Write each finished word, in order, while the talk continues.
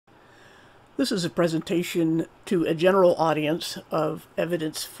This is a presentation to a general audience of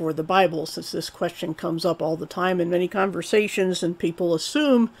evidence for the Bible, since this question comes up all the time in many conversations, and people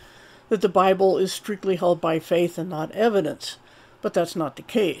assume that the Bible is strictly held by faith and not evidence. But that's not the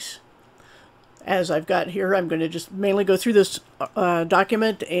case. As I've got here, I'm going to just mainly go through this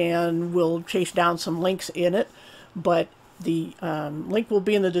document, and we'll chase down some links in it. But the link will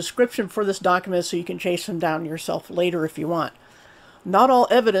be in the description for this document, so you can chase them down yourself later if you want. Not all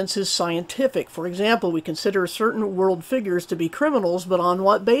evidence is scientific. For example, we consider certain world figures to be criminals, but on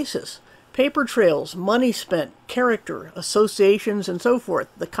what basis? Paper trails, money spent, character, associations, and so forth.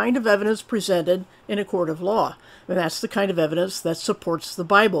 The kind of evidence presented in a court of law. And that's the kind of evidence that supports the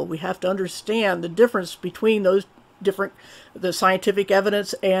Bible. We have to understand the difference between those the scientific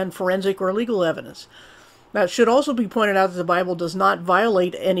evidence and forensic or legal evidence. Now, it should also be pointed out that the Bible does not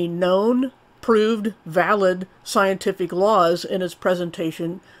violate any known, proved, valid scientific laws in its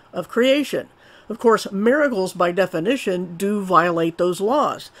presentation of creation. Of course, miracles by definition do violate those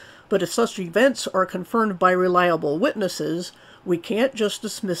laws, but if such events are confirmed by reliable witnesses, we can't just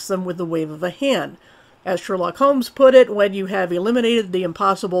dismiss them with the wave of a hand. As Sherlock Holmes put it, when you have eliminated the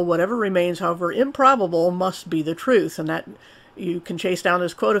impossible, whatever remains, however improbable, must be the truth. And that, you can chase down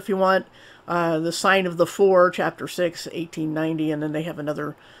this quote if you want, The Sign of the Four, chapter 6, 1890, and then they have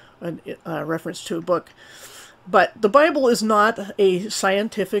another reference to a book. But the Bible is not a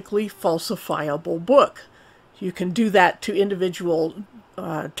scientifically falsifiable book. You can do that to individual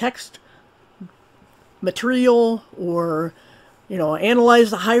text material, or analyze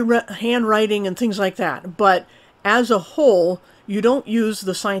the handwriting and things like that. But as a whole, you don't use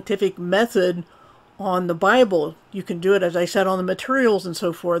the scientific method on the Bible. You can do it, as I said, on the materials and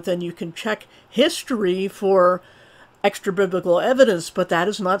so forth, and you can check history for extra biblical evidence, but that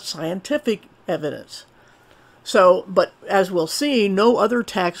is not scientific evidence. So, but as we'll see, no other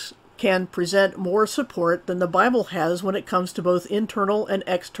text can present more support than the Bible has when it comes to both internal and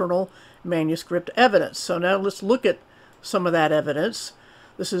external manuscript evidence. So now let's look at some of that evidence.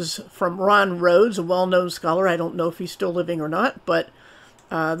 This is from Ron Rhodes, a well-known scholar. I don't know if he's still living or not, but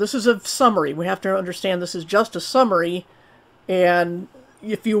this is a summary. We have to understand this is just a summary, and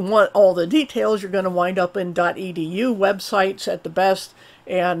if you want all the details, you're going to wind up in .edu websites at the best,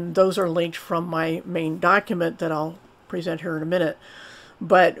 and those are linked from my main document that I'll present here in a minute.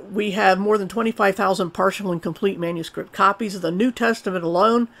 But we have more than 25,000 partial and complete manuscript copies of the New Testament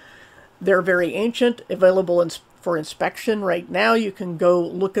alone. They're very ancient, available for inspection right now. You can go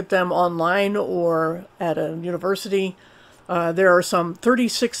look at them online or at a university. There are some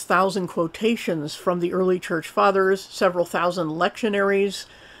 36,000 quotations from the early church fathers, several thousand lectionaries.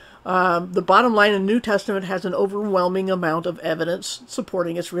 The bottom line in the New Testament has an overwhelming amount of evidence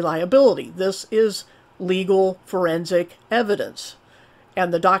supporting its reliability. This is legal forensic evidence.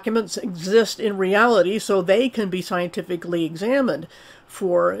 And the documents exist in reality, so they can be scientifically examined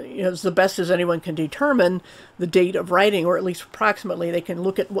for, as the best as anyone can determine the date of writing, or at least approximately. They can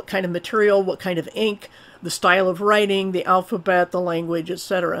look at what kind of material, what kind of ink, the style of writing, the alphabet, the language,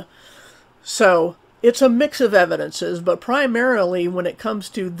 etc. So it's a mix of evidences, but primarily when it comes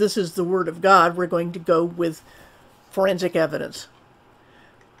to this is the Word of God, we're going to go with forensic evidence.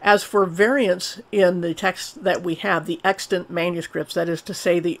 As for variants in the text that we have, the extant manuscripts, that is to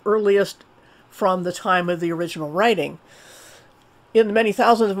say the earliest from the time of the original writing, in the many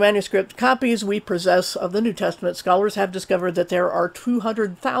thousands of manuscript copies we possess of the New Testament, scholars have discovered that there are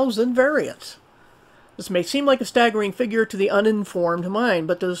 200,000 variants. This may seem like a staggering figure to the uninformed mind,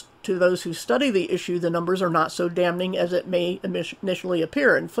 but to those who study the issue, the numbers are not so damning as it may initially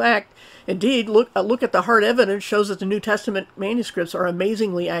appear. In fact, indeed, a look at the hard evidence shows that the New Testament manuscripts are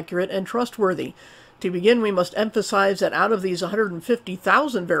amazingly accurate and trustworthy. To begin, we must emphasize that out of these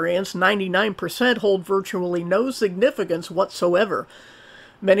 150,000 variants, 99% hold virtually no significance whatsoever.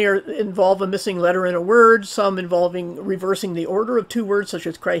 Many involve a missing letter in a word, some involving reversing the order of two words, such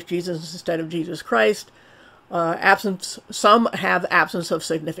as Christ Jesus instead of Jesus Christ. Some have absence of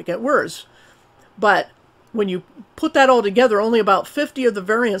significant words. But when you put that all together, only about 50 of the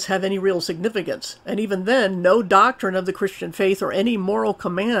variants have any real significance. And even then, no doctrine of the Christian faith or any moral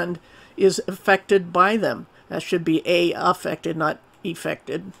command is affected by them. That should be affected, not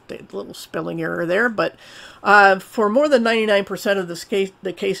effected. A little spelling error there. But for more than 99% of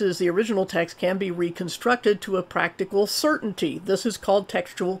the cases, the original text can be reconstructed to a practical certainty. This is called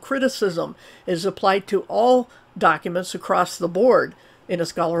textual criticism. It is applied to all documents across the board in a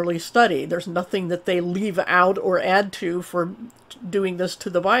scholarly study. There's nothing that they leave out or add to for doing this to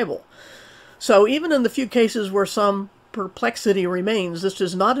the Bible. So even in the few cases where some perplexity remains. This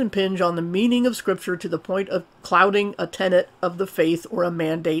does not impinge on the meaning of Scripture to the point of clouding a tenet of the faith or a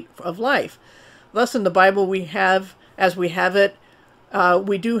mandate of life. Thus, in the Bible we have, as we have it,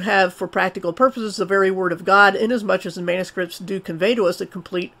 we do have, for practical purposes, the very Word of God, inasmuch as the manuscripts do convey to us the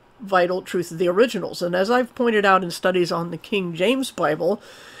complete, vital truth of the originals. And as I've pointed out in studies on the King James Bible,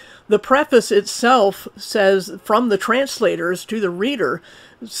 the preface itself says, from the translators to the reader,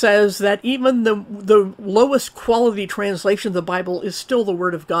 says that even the lowest quality translation of the Bible is still the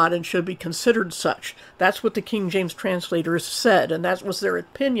Word of God and should be considered such. That's what the King James translators said, and that was their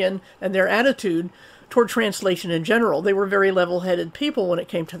opinion and their attitude toward translation in general. They were very level-headed people when it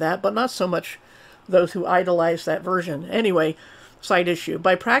came to that, but not so much those who idolized that version. Anyway, side issue.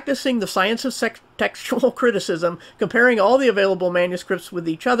 By practicing the science of textual criticism, comparing all the available manuscripts with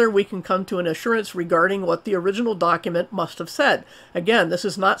each other, we can come to an assurance regarding what the original document must have said. Again, this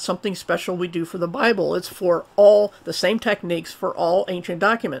is not something special we do for the Bible. It's for all the same techniques for all ancient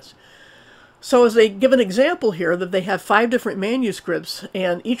documents. So as they give an example here, that they have 5 different manuscripts,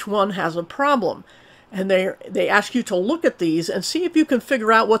 and each one has a problem. And they ask you to look at these and see if you can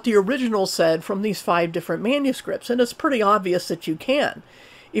figure out what the original said from these 5 different manuscripts. And it's pretty obvious that you can,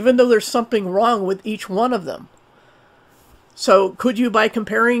 even though there's something wrong with each one of them. So could you, by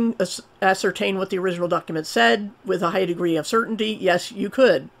comparing, ascertain what the original document said with a high degree of certainty? Yes, you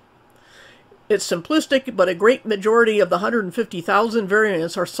could. It's simplistic, but a great majority of the 150,000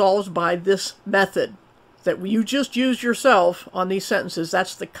 variants are solved by this method that you just used yourself on these sentences.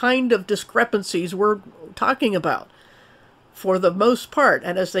 That's the kind of discrepancies we're talking about for the most part.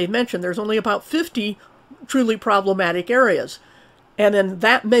 And as they mentioned, there's only about 50 truly problematic areas. And in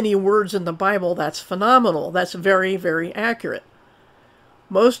that many words in the Bible, that's phenomenal. That's very, very accurate.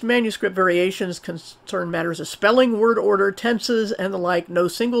 Most manuscript variations concern matters of spelling, word order, tenses, and the like. No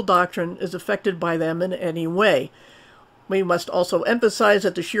single doctrine is affected by them in any way. We must also emphasize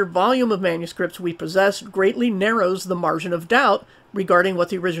that the sheer volume of manuscripts we possess greatly narrows the margin of doubt regarding what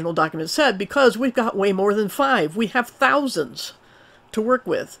the original document said, because we've got way more than 5. We have thousands to work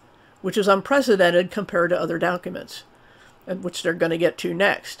with, which is unprecedented compared to other documents, and which they're going to get to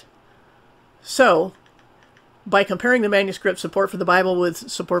next. So, by comparing the manuscript support for the Bible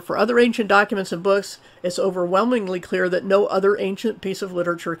with support for other ancient documents and books, it's overwhelmingly clear that no other ancient piece of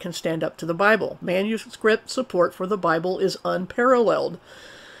literature can stand up to the Bible. Manuscript support for the Bible is unparalleled.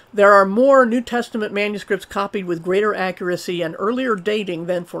 There are more New Testament manuscripts copied with greater accuracy and earlier dating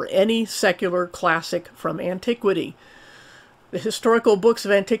than for any secular classic from antiquity. The historical books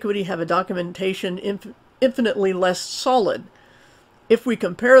of antiquity have a documentation infinitely less solid. If we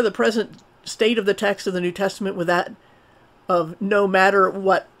compare the present state of the text of the New Testament with that of no matter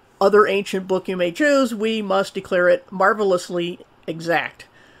what other ancient book you may choose, we must declare it marvelously exact.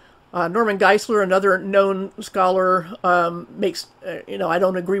 Norman Geisler, another known scholar, makes, I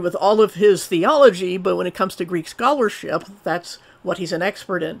don't agree with all of his theology, but when it comes to Greek scholarship, that's what he's an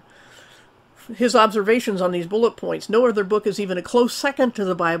expert in. His observations on these bullet points: no other book is even a close second to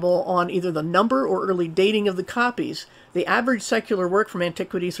the Bible on either the number or early dating of the copies. The average secular work from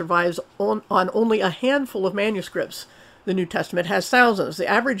antiquity survives on only a handful of manuscripts. The New Testament has thousands. The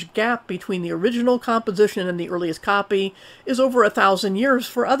average gap between the original composition and the earliest copy is over 1,000 years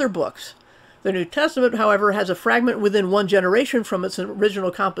for other books. The New Testament, however, has a fragment within one generation from its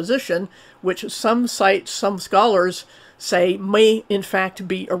original composition, which some scholars say may in fact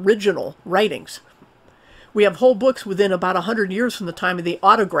be original writings. We have whole books within about 100 years from the time of the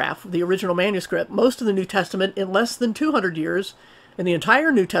autograph, the original manuscript, most of the New Testament in less than 200 years, and the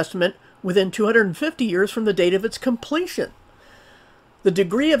entire New Testament within 250 years from the date of its completion. The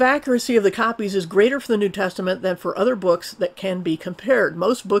degree of accuracy of the copies is greater for the New Testament than for other books that can be compared.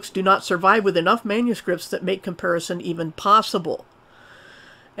 Most books do not survive with enough manuscripts that make comparison even possible.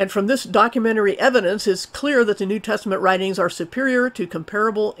 And from this documentary evidence, it's clear that the New Testament writings are superior to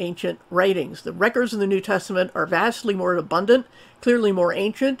comparable ancient writings. The records in the New Testament are vastly more abundant, clearly more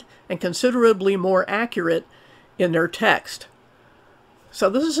ancient, and considerably more accurate in their text. So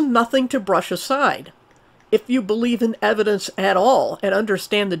this is nothing to brush aside. If you believe in evidence at all and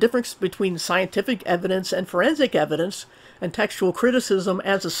understand the difference between scientific evidence and forensic evidence, and textual criticism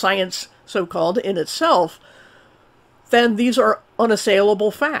as a science, so-called, in itself, then these are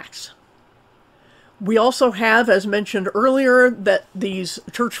unassailable facts. We also have, as mentioned earlier, that these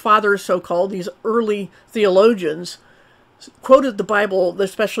church fathers, so-called, these early theologians, quoted the Bible,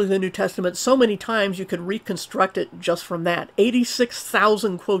 especially the New Testament, so many times you could reconstruct it just from that.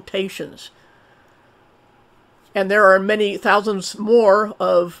 86,000 quotations. And there are many thousands more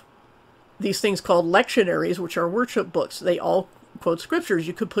of these things called lectionaries, which are worship books. They all quote scriptures.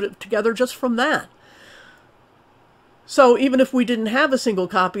 You could put it together just from that. So even if we didn't have a single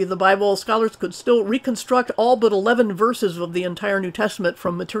copy of the Bible, scholars could still reconstruct all but 11 verses of the entire New Testament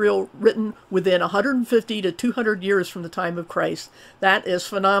from material written within 150 to 200 years from the time of Christ. That is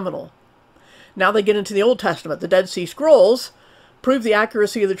phenomenal. Now they get into the Old Testament. The Dead Sea Scrolls prove the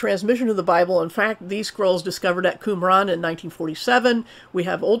accuracy of the transmission of the Bible. In fact, these scrolls discovered at Qumran in 1947. We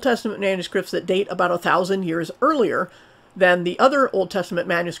have Old Testament manuscripts that date about 1,000 years earlier than the other Old Testament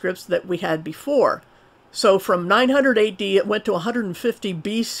manuscripts that we had before. So from 900 AD, it went to 150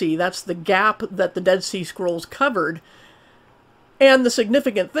 BC. That's the gap that the Dead Sea Scrolls covered. And the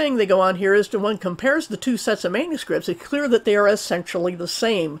significant thing they go on here is when one compares the two sets of manuscripts, it's clear that they are essentially the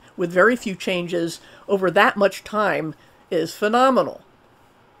same, with very few changes over that much time is phenomenal.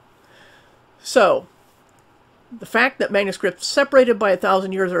 So, the fact that manuscripts separated by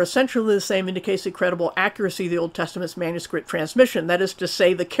 1,000 years are essentially the same indicates the credible accuracy of the Old Testament's manuscript transmission, that is to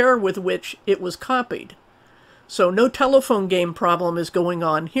say, the care with which it was copied. So no telephone game problem is going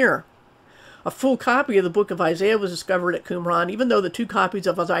on here. A full copy of the book of Isaiah was discovered at Qumran, even though the two copies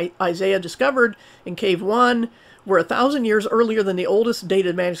of Isaiah discovered in Cave 1 were 1,000 years earlier than the oldest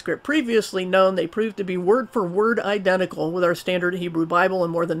dated manuscript previously known. They proved to be word for word identical with our standard Hebrew Bible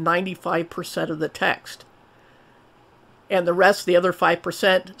in more than 95% of the text. And the rest, the other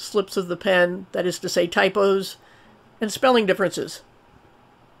 5%, slips of the pen, that is to say typos, and spelling differences.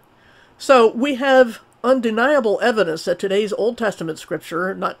 So we have undeniable evidence that today's Old Testament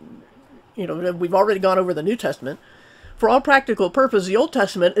scripture, we've already gone over the New Testament, for all practical purposes, the Old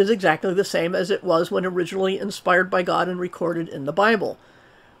Testament is exactly the same as it was when originally inspired by God and recorded in the Bible.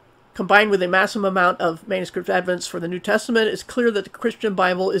 Combined with a massive amount of manuscript evidence for the New Testament, it's clear that the Christian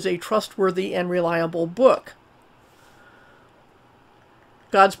Bible is a trustworthy and reliable book.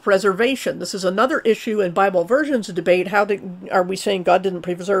 God's preservation. This is another issue in Bible versions debate. Are we saying God didn't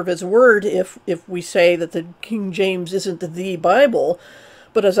preserve his word if we say that the King James isn't the Bible?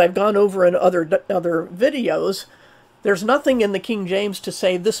 But as I've gone over in other videos, there's nothing in the King James to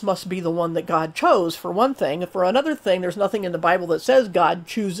say this must be the one that God chose, for one thing. For another thing, there's nothing in the Bible that says God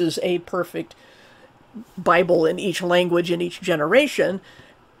chooses a perfect Bible in each language in each generation.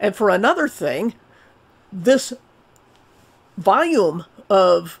 And for another thing, this volume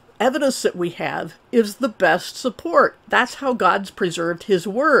of evidence that we have is the best support. That's how God's preserved his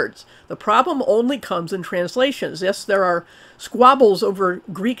words. The problem only comes in translations. Yes, there are squabbles over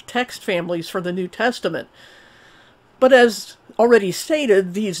Greek text families for the New Testament. But as already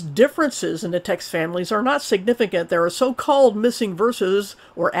stated, these differences in the text families are not significant. There are so-called missing verses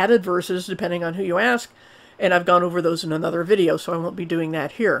or added verses, depending on who you ask, and I've gone over those in another video, so I won't be doing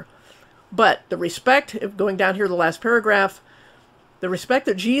that here. But the respect, going down here to the last paragraph, the respect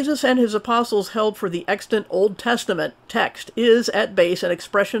that Jesus and his apostles held for the extant Old Testament text is, at base, an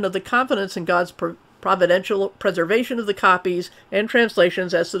expression of the confidence in God's providential preservation of the copies and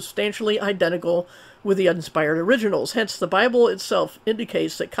translations as substantially identical with the inspired originals. Hence, the Bible itself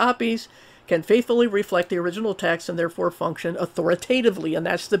indicates that copies can faithfully reflect the original text and therefore function authoritatively, and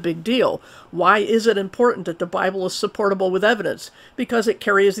that's the big deal. Why is it important that the Bible is supportable with evidence? Because it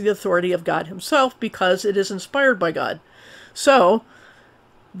carries the authority of God himself, because it is inspired by God. So,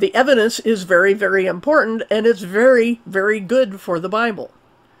 the evidence is very, very important, and it's very, very good for the Bible.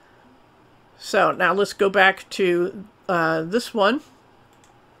 So, now let's go back to this one.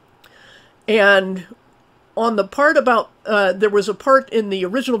 And on the part about, there was a part in the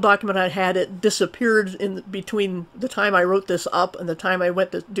original document I had, it disappeared in between the time I wrote this up and the time I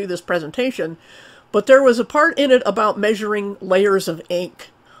went to do this presentation. But there was a part in it about measuring layers of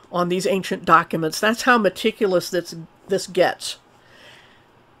ink on these ancient documents. That's how meticulous this gets.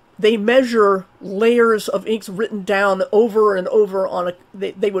 They measure layers of inks written down over and over on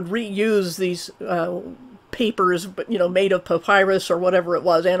they would reuse these papers, made of papyrus or whatever it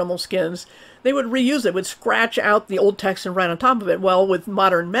was, animal skins. They would reuse it, would scratch out the old text and write on top of it. Well, with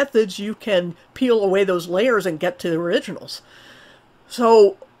modern methods, you can peel away those layers and get to the originals.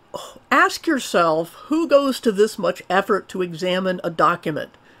 So ask yourself, who goes to this much effort to examine a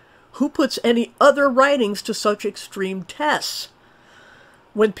document? Who puts any other writings to such extreme tests?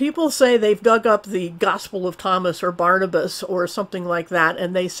 When people say they've dug up the Gospel of Thomas or Barnabas or something like that,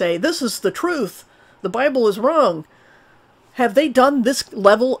 and they say, this is the truth, the Bible is wrong, have they done this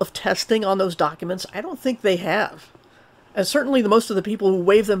level of testing on those documents? I don't think they have. And certainly most of the people who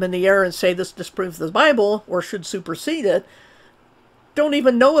wave them in the air and say this disproves the Bible or should supersede it don't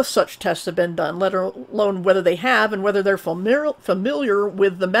even know if such tests have been done, let alone whether they have and whether they're familiar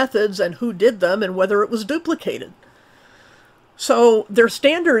with the methods and who did them and whether it was duplicated. So their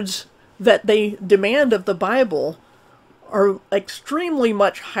standards that they demand of the Bible are extremely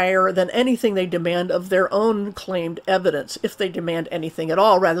much higher than anything they demand of their own claimed evidence, if they demand anything at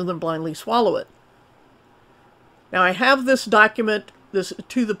all, rather than blindly swallow it. Now, I have this document, this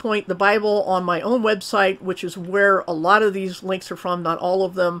To the Point, the Bible, on my own website, which is where a lot of these links are from, not all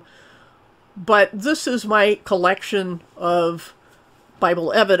of them. But this is my collection of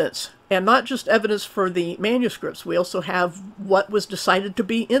Bible evidence, and not just evidence for the manuscripts. We also have what was decided to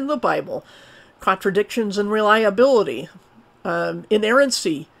be in the Bible, contradictions and reliability,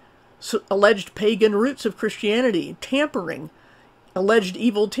 inerrancy, alleged pagan roots of Christianity, tampering, alleged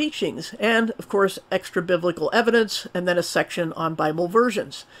evil teachings, and, of course, extra-biblical evidence, and then a section on Bible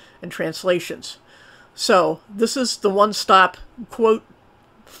versions and translations. So this is the one-stop quote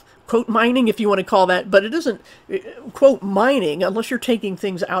mining, if you want to call that, but it isn't quote mining unless you're taking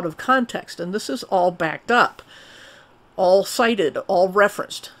things out of context, and this is all backed up, all cited, all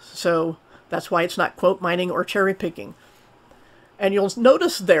referenced. So that's why it's not quote mining or cherry picking. And you'll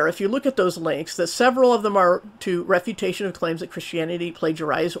notice there, if you look at those links, that several of them are to refutation of claims that Christianity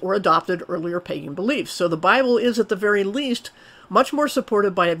plagiarized or adopted earlier pagan beliefs. So the Bible is, at the very least, much more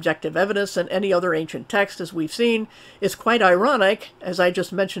supported by objective evidence than any other ancient text, as we've seen. It's quite ironic, as I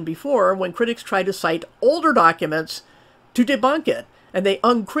just mentioned before, when critics try to cite older documents to debunk it, and they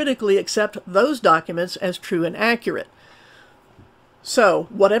uncritically accept those documents as true and accurate. So,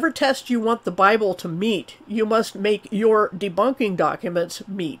 whatever test you want the Bible to meet, you must make your debunking documents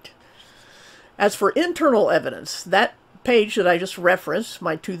meet. As for internal evidence, that page that I just referenced,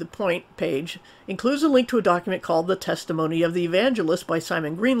 my To the Point page, includes a link to a document called The Testimony of the Evangelist by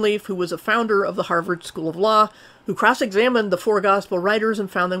Simon Greenleaf, who was a founder of the Harvard School of Law, who cross-examined the 4 gospel writers and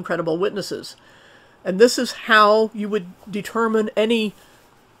found them credible witnesses. And this is how you would determine any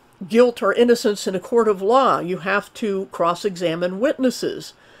guilt or innocence in a court of law. You have to cross-examine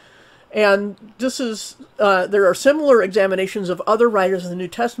witnesses. And this is, there are similar examinations of other writers in the New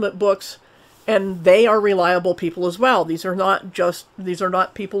Testament books, and they are reliable people as well. These are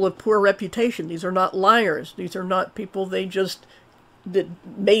not people of poor reputation. These are not liars. These are not people they just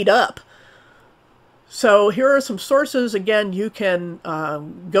made up. So here are some sources. Again, you can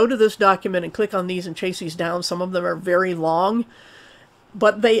go to this document and click on these and chase these down. Some of them are very long,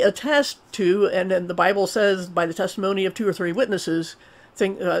 but they attest to, and then the Bible says, by the testimony of 2 or 3 witnesses,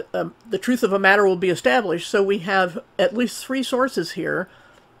 the truth of a matter will be established. So we have at least 3 sources here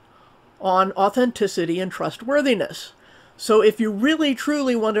on authenticity and trustworthiness. So if you really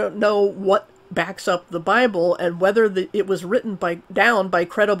truly want to know what backs up the Bible and whether it was written down by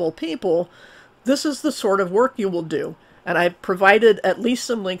credible people, this is the sort of work you will do. And I've provided at least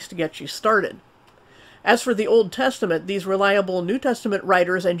some links to get you started. As for the Old Testament, these reliable New Testament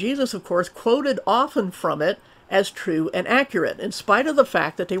writers, and Jesus, of course, quoted often from it as true and accurate, in spite of the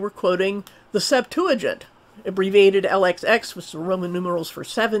fact that they were quoting the Septuagint, abbreviated LXX, which is the Roman numerals for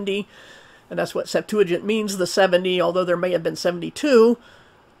 70, and that's what Septuagint means, the 70, although there may have been 72.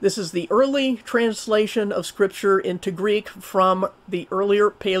 This is the early translation of Scripture into Greek from the earlier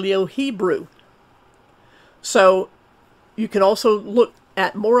Paleo-Hebrew. So you can also look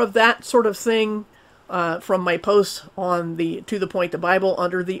at more of that sort of thing from my posts on the To the Point, the Bible,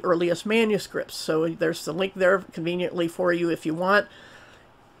 under the earliest manuscripts. So there's the link there conveniently for you if you want.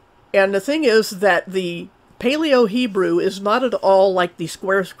 And the thing is that the Paleo-Hebrew is not at all like the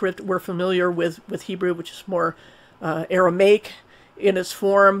square script we're familiar with Hebrew, which is more Aramaic in its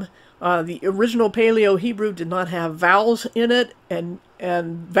form. The original Paleo-Hebrew did not have vowels in it, and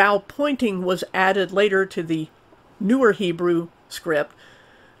vowel pointing was added later to the newer Hebrew script.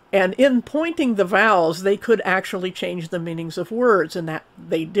 And in pointing the vowels, they could actually change the meanings of words, and that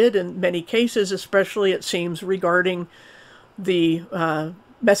they did in many cases, especially, it seems, regarding the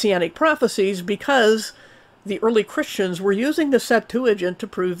Messianic prophecies, because the early Christians were using the Septuagint to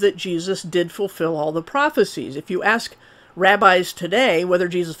prove that Jesus did fulfill all the prophecies. If you ask rabbis today whether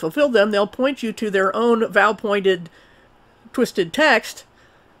Jesus fulfilled them, they'll point you to their own vowel-pointed, twisted text,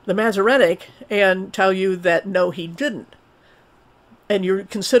 the Masoretic, and tell you that no, he didn't. And you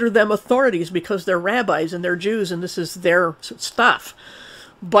consider them authorities because they're rabbis and they're Jews and this is their stuff.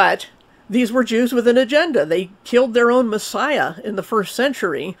 But these were Jews with an agenda. They killed their own Messiah in the 1st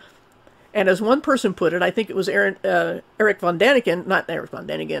century. And as one person put it, I think it was Eric von Daniken, not Eric von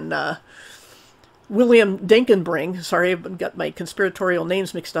Daniken, William Dankenbring, sorry, I've got my conspiratorial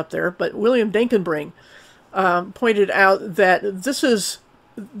names mixed up there, but William Dankenbring pointed out that this is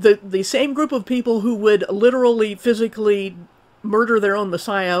the same group of people who would literally, physically murder their own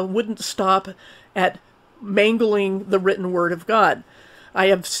Messiah wouldn't stop at mangling the written word of God. I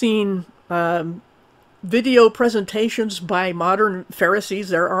have seen video presentations by modern Pharisees.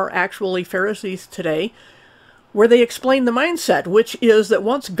 There are actually Pharisees today where they explain the mindset, which is that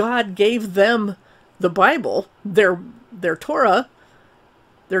once God gave them the Bible, their Torah,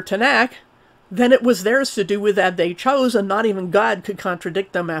 their Tanakh, then it was theirs to do with that they chose, and not even God could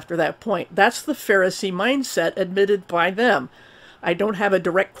contradict them after that point. That's the Pharisee mindset admitted by them. I don't have a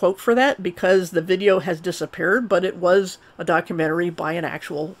direct quote for that because the video has disappeared, but it was a documentary by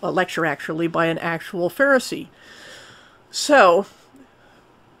a lecture actually, by an actual Pharisee. So,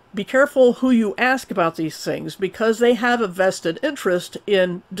 be careful who you ask about these things, because they have a vested interest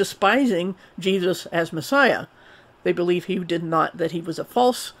in despising Jesus as Messiah. They believe that he was a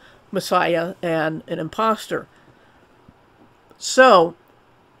false Messiah and an impostor. So,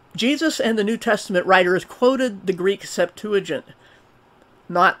 Jesus and the New Testament writers quoted the Greek Septuagint,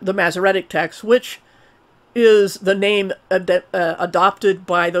 not the Masoretic text, which is the name adopted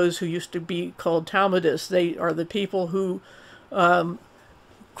by those who used to be called Talmudists. They are the people who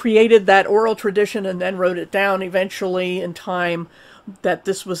created that oral tradition and then wrote it down eventually in time, that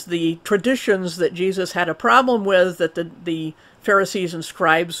this was the traditions that Jesus had a problem with, that the Pharisees and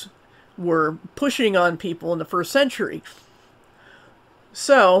scribes were pushing on people in the first century.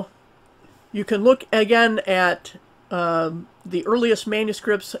 So, you can look again at the earliest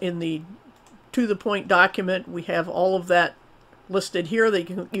manuscripts in the To the Point document. We have all of that listed here.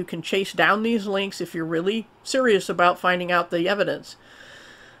 That you can chase down these links if you're really serious about finding out the evidence.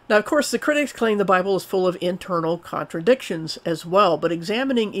 Now, of course, the critics claim the Bible is full of internal contradictions as well, but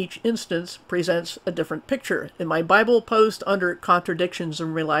examining each instance presents a different picture. In my Bible post under Contradictions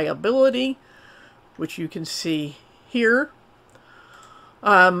and Reliability, which you can see here,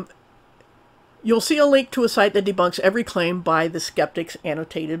 you'll see a link to a site that debunks every claim by the Skeptic's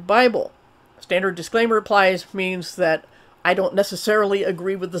Annotated Bible. Standard disclaimer applies means that I don't necessarily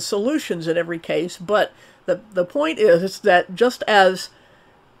agree with the solutions in every case, but the point is that just as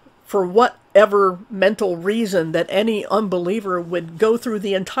for whatever mental reason that any unbeliever would go through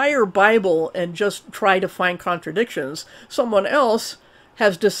the entire Bible and just try to find contradictions, someone else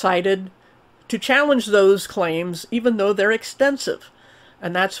has decided to challenge those claims even though they're extensive.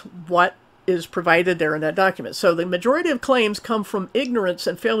 And that's what is provided there in that document. So the majority of claims come from ignorance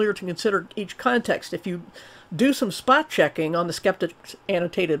and failure to consider each context. If you do some spot checking on the Skeptic's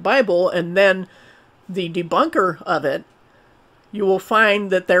Annotated Bible and then the debunker of it, you will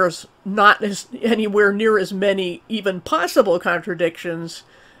find that there's not anywhere near as many even possible contradictions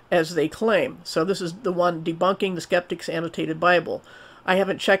as they claim. So this is the one debunking the Skeptic's Annotated Bible. I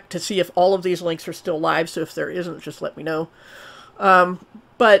haven't checked to see if all of these links are still live, so if there isn't, just let me know.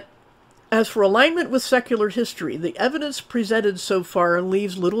 But as for alignment with secular history, the evidence presented so far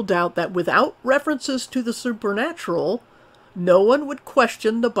leaves little doubt that without references to the supernatural, no one would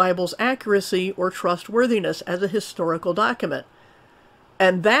question the Bible's accuracy or trustworthiness as a historical document.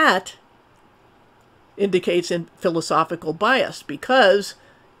 And that indicates in philosophical bias, because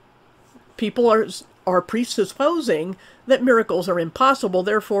people are presupposing that miracles are impossible,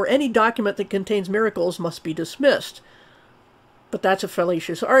 therefore any document that contains miracles must be dismissed. But that's a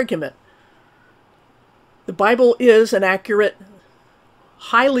fallacious argument. The Bible is an accurate,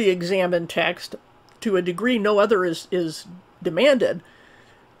 highly examined text to a degree no other is demanded,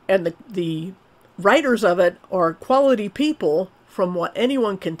 and the writers of it are quality people from what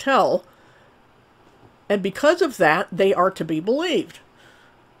anyone can tell, and because of that, they are to be believed.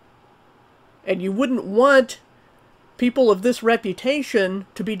 And you wouldn't want people of this reputation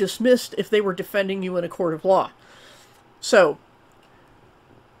to be dismissed if they were defending you in a court of law. So,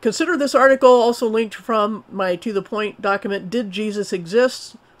 consider this article also linked from my To the Point document, Did Jesus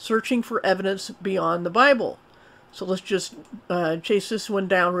Exist? Searching for Evidence Beyond the Bible. So let's just chase this one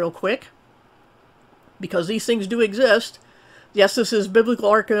down real quick, because these things do exist. Yes, this is Biblical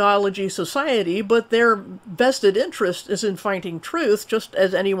Archaeology Society, but their vested interest is in finding truth, just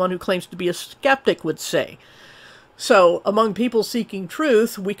as anyone who claims to be a skeptic would say. So, among people seeking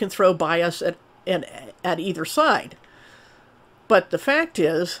truth, we can throw bias at either side. But the fact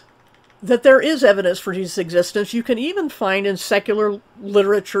is that there is evidence for Jesus' existence. You can even find in secular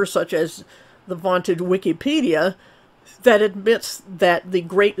literature, such as the vaunted Wikipedia, that admits that the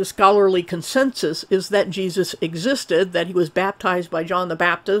great scholarly consensus is that Jesus existed, that he was baptized by John the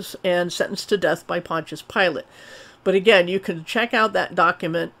Baptist and sentenced to death by Pontius Pilate. But again, you can check out that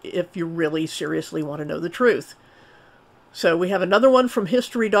document if you really seriously want to know the truth. So we have another one from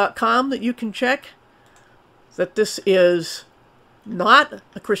history.com that you can check, that this is not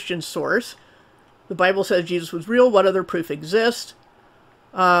a Christian source. The Bible says Jesus was real. What other proof exists?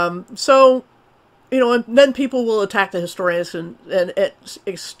 And then people will attack the historians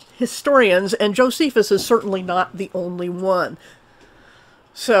historians, and Josephus is certainly not the only one.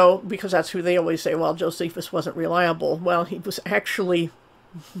 So, because that's who they always say, well, Josephus wasn't reliable. Well, he was actually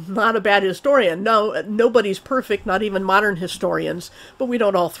not a bad historian. No, nobody's perfect, not even modern historians, but we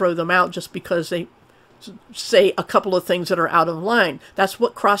don't all throw them out just because they say a couple of things that are out of line. That's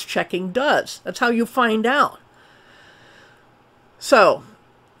what cross-checking does. That's how you find out. So,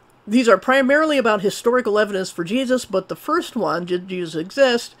 these are primarily about historical evidence for Jesus, but the first one, Did Jesus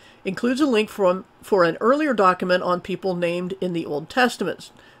Exist?, includes a link for an earlier document on people named in the Old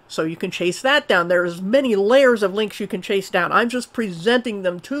Testament. So you can chase that down. There's many layers of links you can chase down. I'm just presenting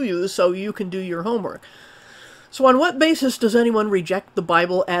them to you so you can do your homework. So on what basis does anyone reject the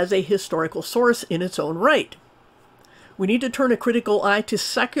Bible as a historical source in its own right? We need to turn a critical eye to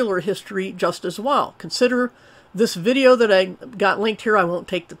secular history just as well. Consider this video that I got linked here. I won't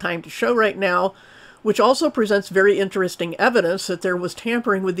take the time to show right now, which also presents very interesting evidence that there was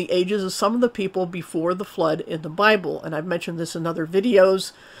tampering with the ages of some of the people before the flood in the Bible. And I've mentioned this in other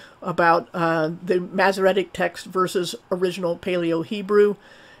videos about the Masoretic text versus original Paleo-Hebrew.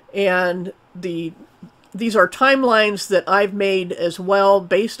 And these are timelines that I've made as well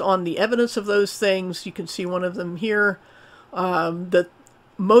based on the evidence of those things. You can see one of them here. The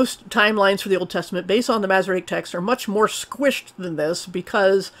most timelines for the Old Testament based on the Masoretic text are much more squished than this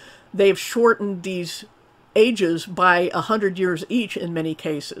because they've shortened these ages by 100 years each in many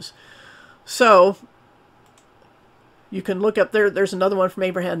cases. So you can look up there. There's another one from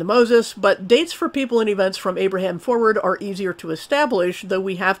Abraham to Moses, but dates for people and events from Abraham forward are easier to establish, though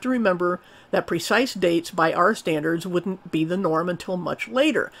we have to remember that precise dates by our standards wouldn't be the norm until much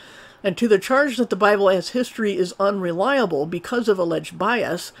later. And to the charge that the Bible as history is unreliable because of alleged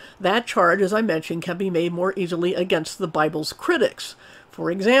bias, that charge, as I mentioned, can be made more easily against the Bible's critics. For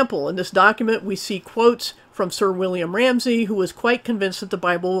example, in this document we see quotes from Sir William Ramsay, who was quite convinced that the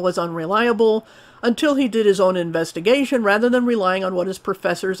Bible was unreliable until he did his own investigation rather than relying on what his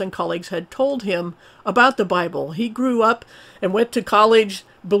professors and colleagues had told him about the Bible. He grew up and went to college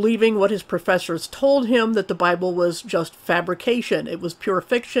believing what his professors told him, that the Bible was just fabrication. It was pure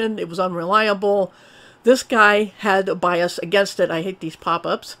fiction. It was unreliable. This guy had a bias against it. I hate these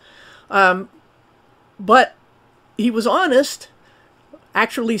pop-ups. But he was honest,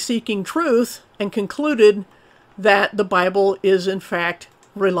 actually seeking truth, and concluded that the Bible is in fact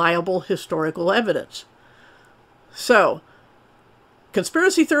reliable historical evidence. So,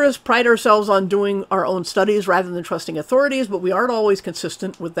 conspiracy theorists pride ourselves on doing our own studies rather than trusting authorities, but we aren't always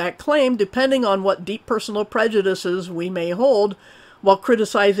consistent with that claim, depending on what deep personal prejudices we may hold while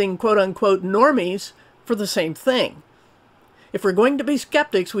criticizing quote-unquote normies for the same thing. If we're going to be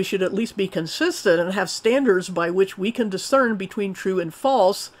skeptics, we should at least be consistent and have standards by which we can discern between true and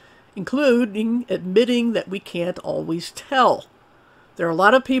false, including admitting that we can't always tell. There are a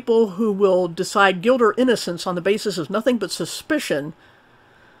lot of people who will decide guilt or innocence on the basis of nothing but suspicion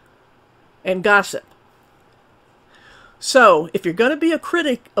and gossip. So, if you're going to be a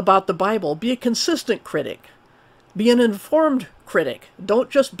critic about the Bible, be a consistent critic. Be an informed critic. Don't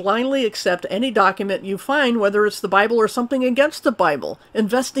just blindly accept any document you find, whether it's the Bible or something against the Bible.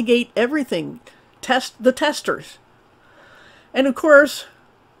 Investigate everything. Test the testers. And of course,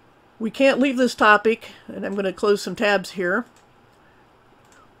 we can't leave this topic, and I'm going to close some tabs here,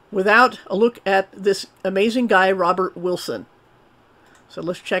 without a look at this amazing guy, Robert Wilson. So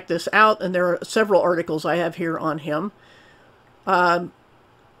let's check this out, and there are several articles I have here on him.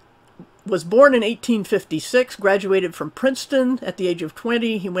 Was born in 1856, graduated from Princeton at the age of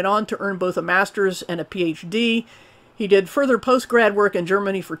 20. He went on to earn both a master's and a PhD. He did further post-grad work in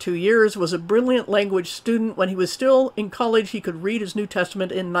Germany for 2 years, was a brilliant language student. When he was still in college, he could read his New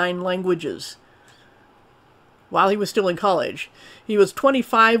Testament in 9 languages. While he was still in college. He was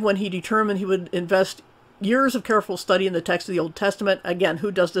 25 when he determined he would invest years of careful study in the text of the Old Testament. Again,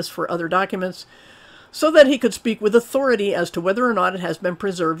 who does this for other documents? So that he could speak with authority as to whether or not it has been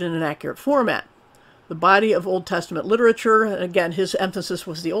preserved in an accurate format. The body of Old Testament literature, and again his emphasis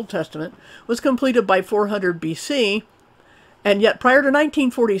was the Old Testament, was completed by 400 BC, and yet prior to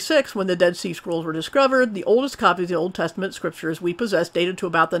 1946, when the Dead Sea Scrolls were discovered, the oldest copies of the Old Testament scriptures we possess dated to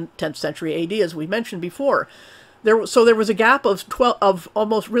about the 10th century AD, as we mentioned before. So there was a gap of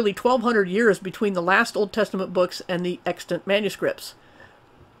almost really 1,200 years between the last Old Testament books and the extant manuscripts.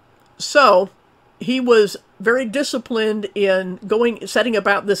 So he was very disciplined in setting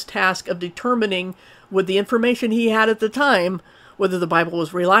about this task of determining, with the information he had at the time, whether the Bible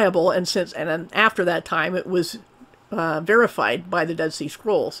was reliable, and then after that time it was verified by the Dead Sea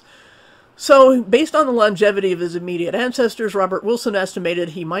Scrolls. So, based on the longevity of his immediate ancestors, Robert Wilson estimated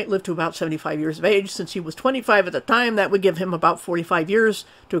he might live to about 75 years of age. Since he was 25 at the time, that would give him about 45 years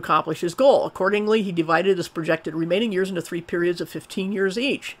to accomplish his goal. Accordingly, he divided his projected remaining years into 3 periods of 15 years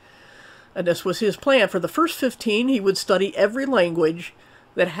each. And this was his plan. For the first 15, he would study every language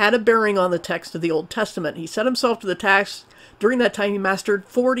that had a bearing on the text of the Old Testament. He set himself to the task. During that time, he mastered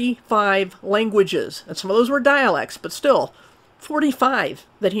 45 languages. And some of those were dialects, but still, 45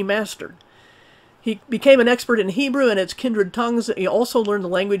 that he mastered. He became an expert in Hebrew and its kindred tongues. He also learned the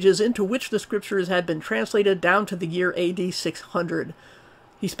languages into which the scriptures had been translated down to the year AD 600.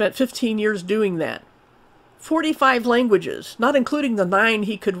 He spent 15 years doing that. 45 languages, not including the 9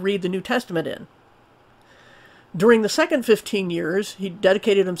 he could read the New Testament in. During the second 15 years, he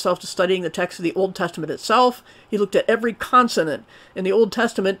dedicated himself to studying the text of the Old Testament itself. He looked at every consonant. In the Old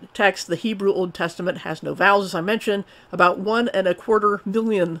Testament text, the Hebrew Old Testament has no vowels, as I mentioned, about 1.25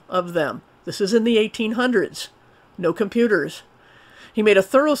 million of them. This is in the 1800s. No computers. He made a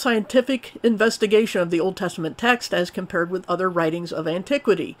thorough scientific investigation of the Old Testament text as compared with other writings of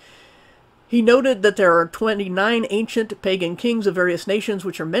antiquity. He noted that there are 29 ancient pagan kings of various nations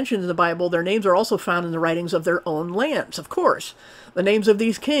which are mentioned in the Bible. Their names are also found in the writings of their own lands, of course. The names of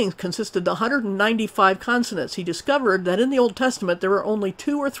these kings consisted of 195 consonants. He discovered that in the Old Testament there were only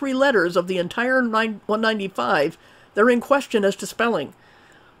 2 or 3 letters of the entire 195 that are in question as to spelling.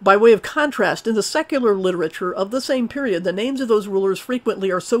 By way of contrast, in the secular literature of the same period, the names of those rulers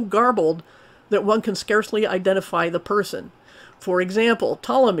frequently are so garbled that one can scarcely identify the person. For example,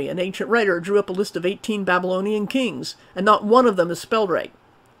 Ptolemy, an ancient writer, drew up a list of 18 Babylonian kings, and not one of them is spelled right.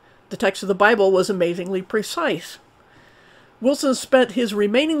 The text of the Bible was amazingly precise. Wilson spent his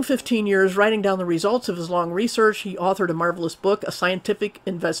remaining 15 years writing down the results of his long research. He authored a marvelous book, A Scientific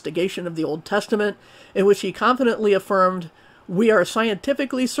Investigation of the Old Testament, in which he confidently affirmed, "We are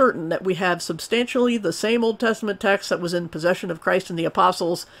scientifically certain that we have substantially the same Old Testament text that was in possession of Christ and the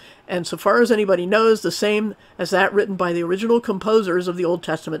apostles, and so far as anybody knows, the same as that written by the original composers of the Old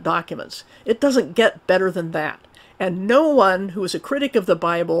Testament documents." It doesn't get better than that. And no one who is a critic of the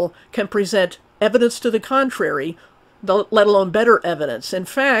Bible can present evidence to the contrary, let alone better evidence. In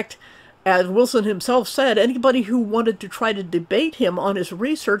fact, as Wilson himself said, anybody who wanted to try to debate him on his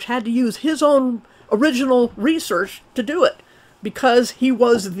research had to use his own original research to do it, because he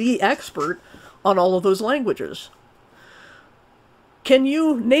was the expert on all of those languages. Can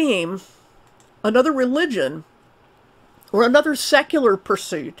you name another religion or another secular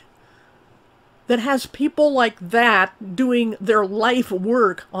pursuit that has people like that doing their life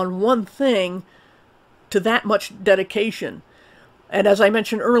work on one thing to that much dedication? And as I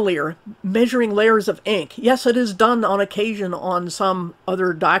mentioned earlier, measuring layers of ink. Yes, it is done on occasion on some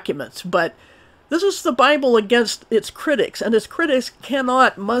other documents, but this is the Bible against its critics, and its critics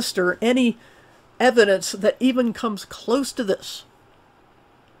cannot muster any evidence that even comes close to this.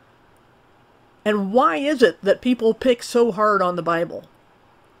 And why is it that people pick so hard on the Bible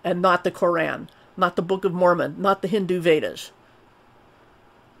and not the Quran, not the Book of Mormon, not the Hindu Vedas?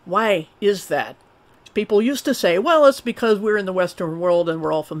 Why is that? People used to say, well, it's because we're in the Western world and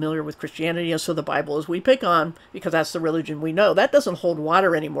we're all familiar with Christianity, and so the Bible is we pick on because that's the religion we know. That doesn't hold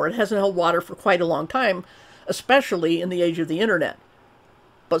water anymore. It hasn't held water for quite a long time, especially in the age of the internet.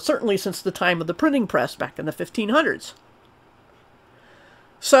 But certainly since the time of the printing press back in the 1500s.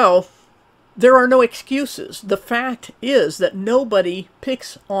 So, there are no excuses. The fact is that nobody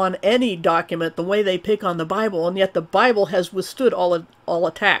picks on any document the way they pick on the Bible, and yet the Bible has withstood all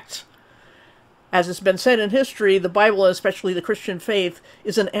attacks. As it's been said in history, the Bible, especially the Christian faith,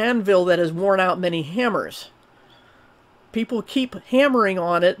 is an anvil that has worn out many hammers. People keep hammering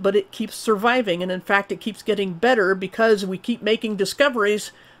on it, but it keeps surviving, and in fact it keeps getting better because we keep making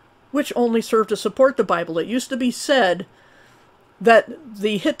discoveries which only serve to support the Bible. It used to be said that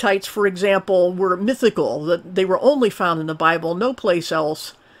the Hittites, for example, were mythical, that they were only found in the Bible, no place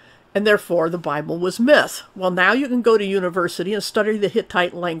else, and therefore the Bible was myth. Well, now you can go to university and study the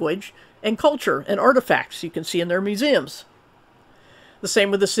Hittite language and culture and artifacts you can see in their museums. The same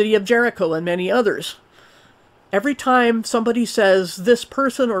with the city of Jericho and many others. Every time somebody says this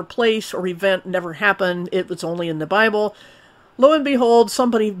person or place or event never happened, it was only in the Bible, lo and behold,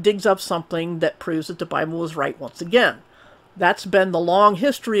 somebody digs up something that proves that the Bible was right once again. That's been the long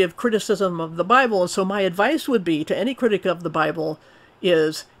history of criticism of the Bible, and so my advice would be to any critic of the Bible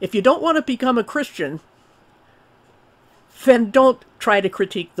is, if you don't want to become a Christian, then don't try to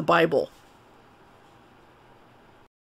critique the Bible.